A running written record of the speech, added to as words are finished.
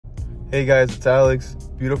Hey guys, it's Alex.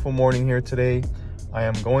 Beautiful morning here today. I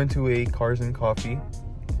am going to a Cars and Coffee,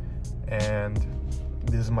 and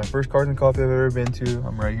this is my first Cars and Coffee I've ever been to.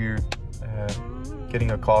 I'm right here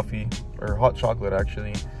getting a coffee, or hot chocolate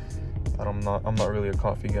actually. I'm not really a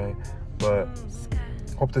coffee guy, but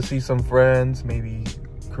hope to see some friends, maybe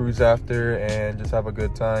cruise after and just have a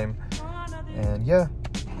good time. And yeah.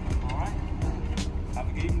 All right. Have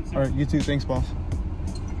a good evening, sir. All right, you too. Thanks, boss.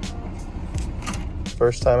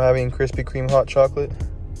 First time having Krispy Kreme hot chocolate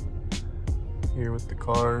here with the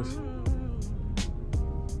cars.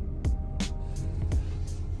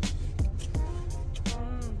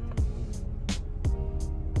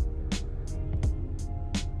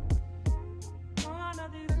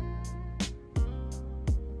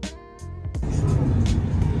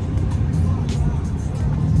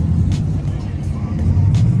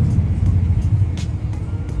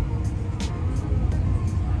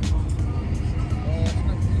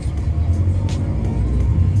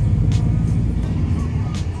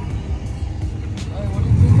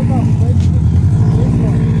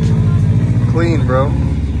 Clean, bro.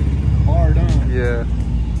 Hard on. Yeah.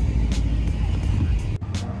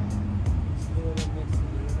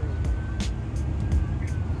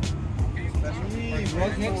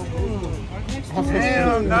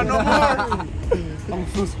 Damn, not no more. I'm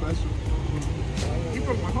so special. He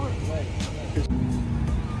broke my heart.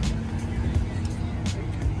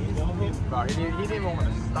 Bro, he didn't even want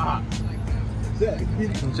to stop. He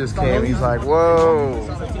just came. He's like, whoa.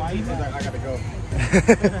 He's like, I gotta go.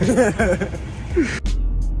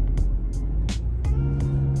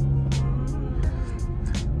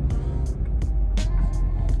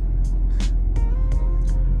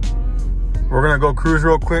 We're gonna go cruise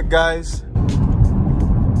real quick, guys.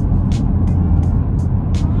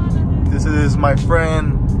 This is my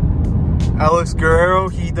friend Alex Guerrero.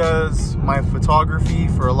 He does my photography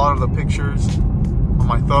for a lot of the pictures on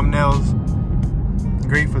my thumbnails.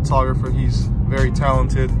 Great photographer. He's very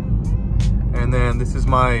talented. And then this is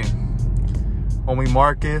my homie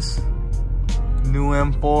Marcus. New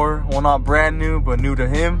M4. Well, not brand new, but new to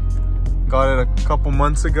him. Got it a couple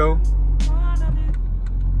months ago.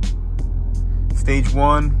 Stage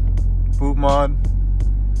 1, Bootmod.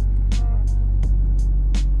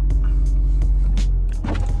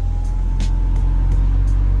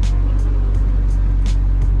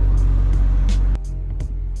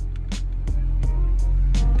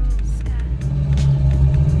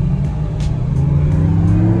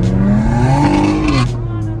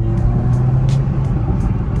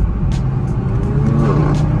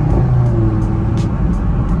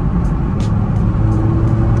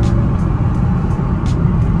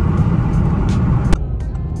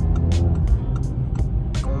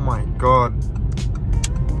 God,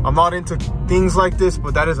 I'm not into things like this,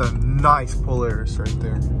 but that is a nice Polaris right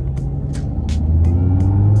there.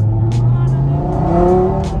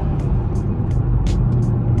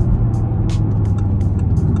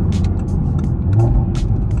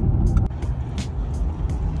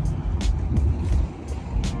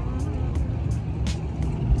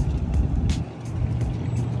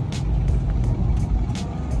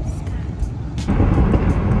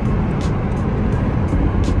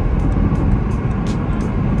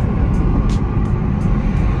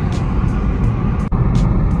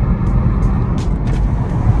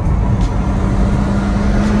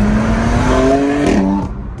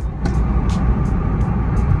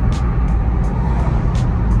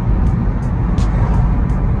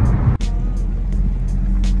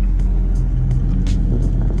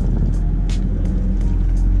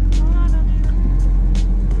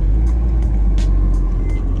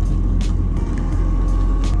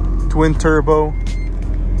 Twin turbo.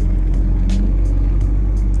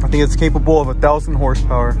 I think it's capable of 1,000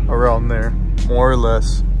 horsepower, around there, more or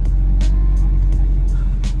less.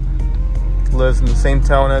 Lives in the same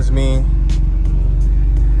town as me.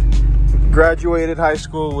 Graduated high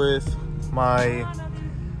school with my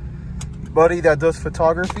buddy that does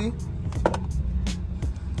photography.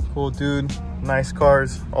 Cool dude, nice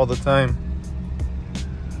cars all the time.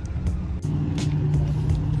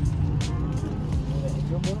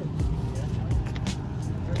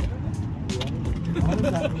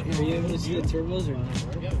 Are you able to see the turbos or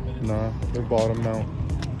not? Nah, they're bottom mount.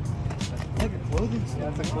 Like a clothing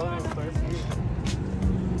store. That's a clothing store.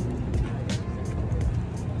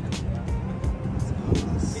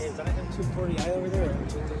 Is that an M240i over there?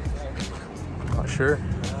 Not sure.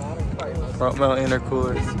 Front mount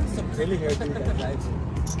intercooler. Some curly hair dude that drives it.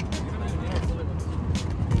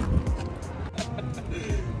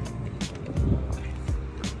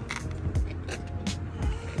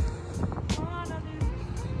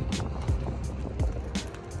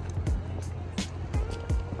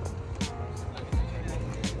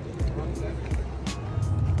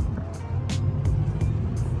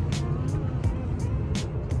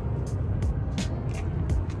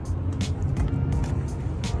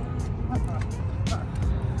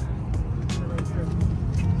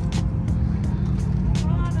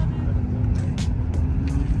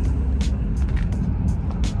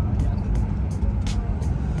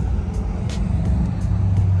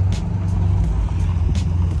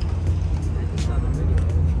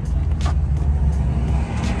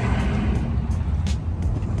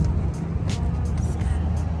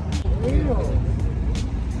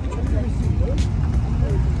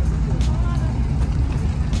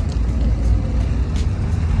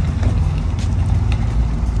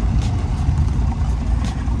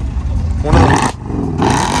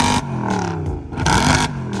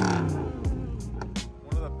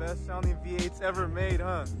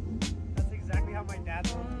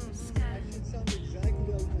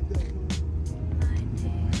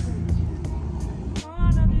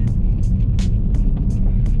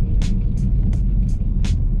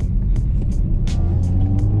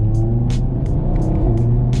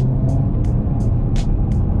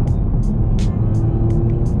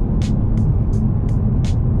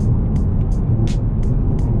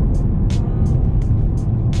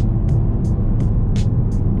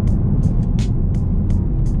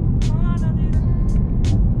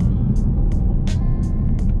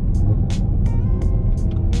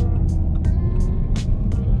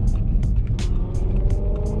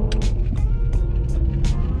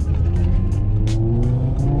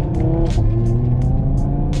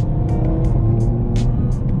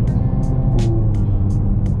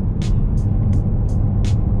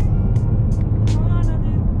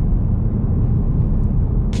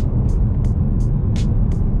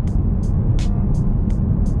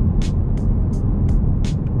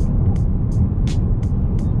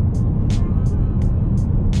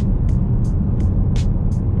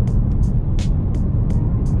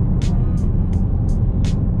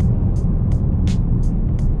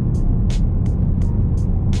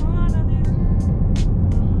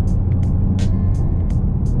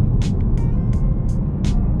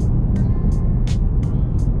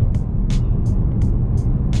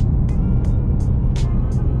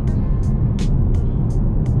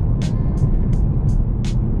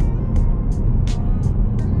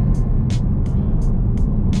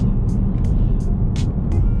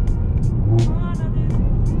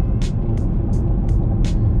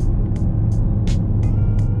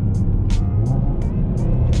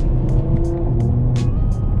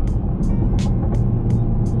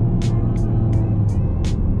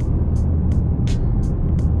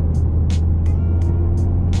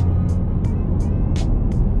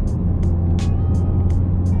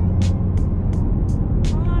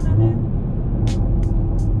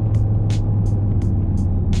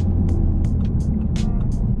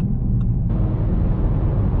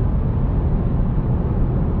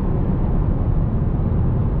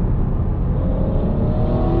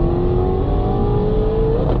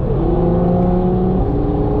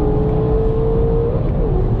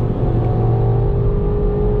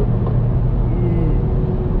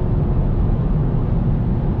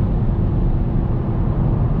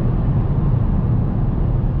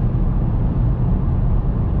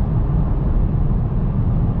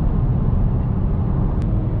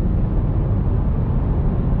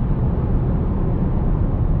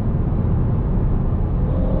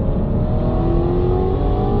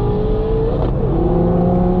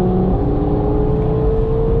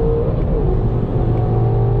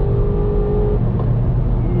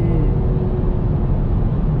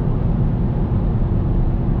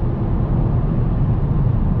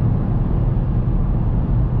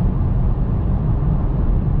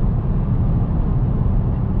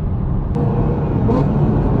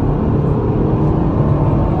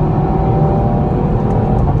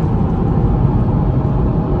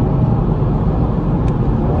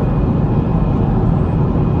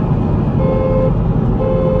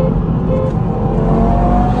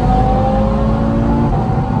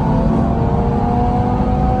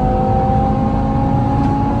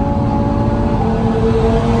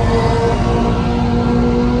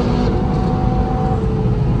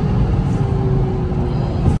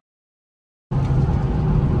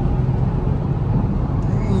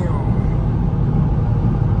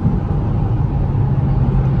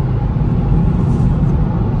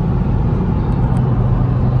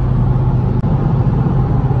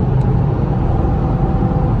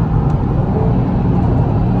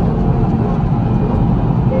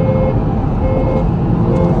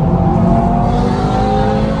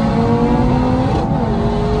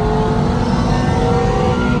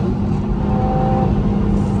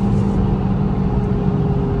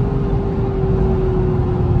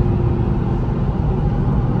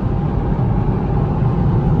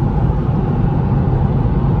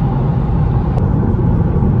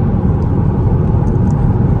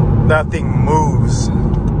 that thing moves.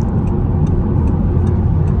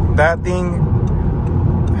 That thing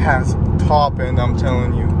has top end, I'm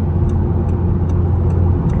telling you.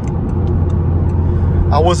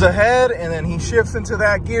 I was ahead, and then he shifts into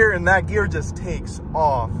that gear, and that gear just takes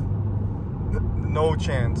off. No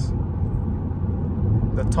chance.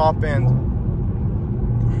 The top end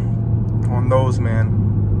on those, man.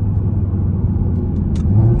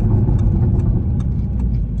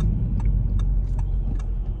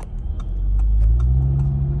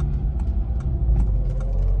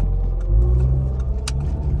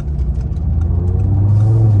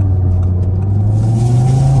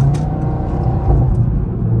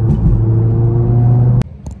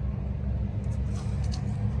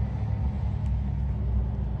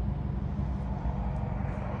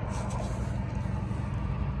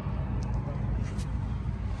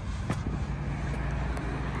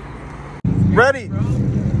 Ready.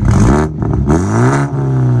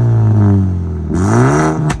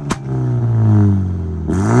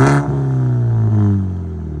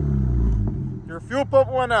 Your fuel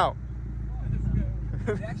pump went out.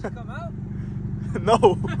 Did it actually come out?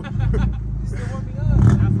 No. It's still warming up.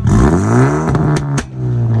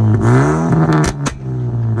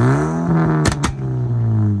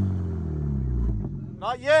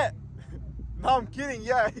 Not yet. No, I'm kidding.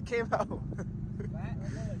 Yeah, it came out.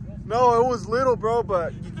 No, it was little, bro,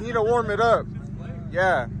 but you need to warm it up.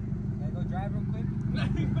 Yeah. Can I go drive real quick?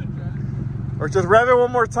 Or just rev it one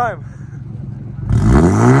more time.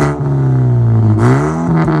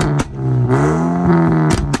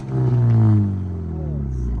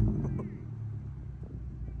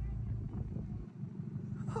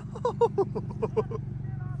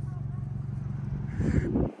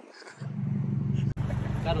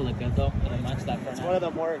 Gotta look good though. It'll match that. It's one of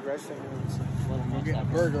the more aggressive ones. We'll get a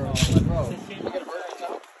burger. Bro. Look at a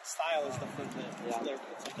burger style is the thing that it's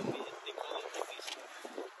like a they call it the beast.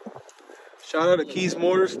 Shout out to Keys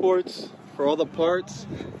Motorsports for all the parts.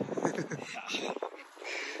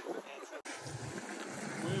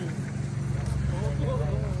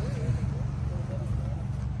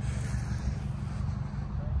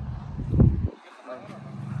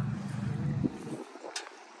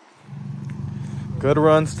 Good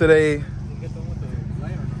runs today.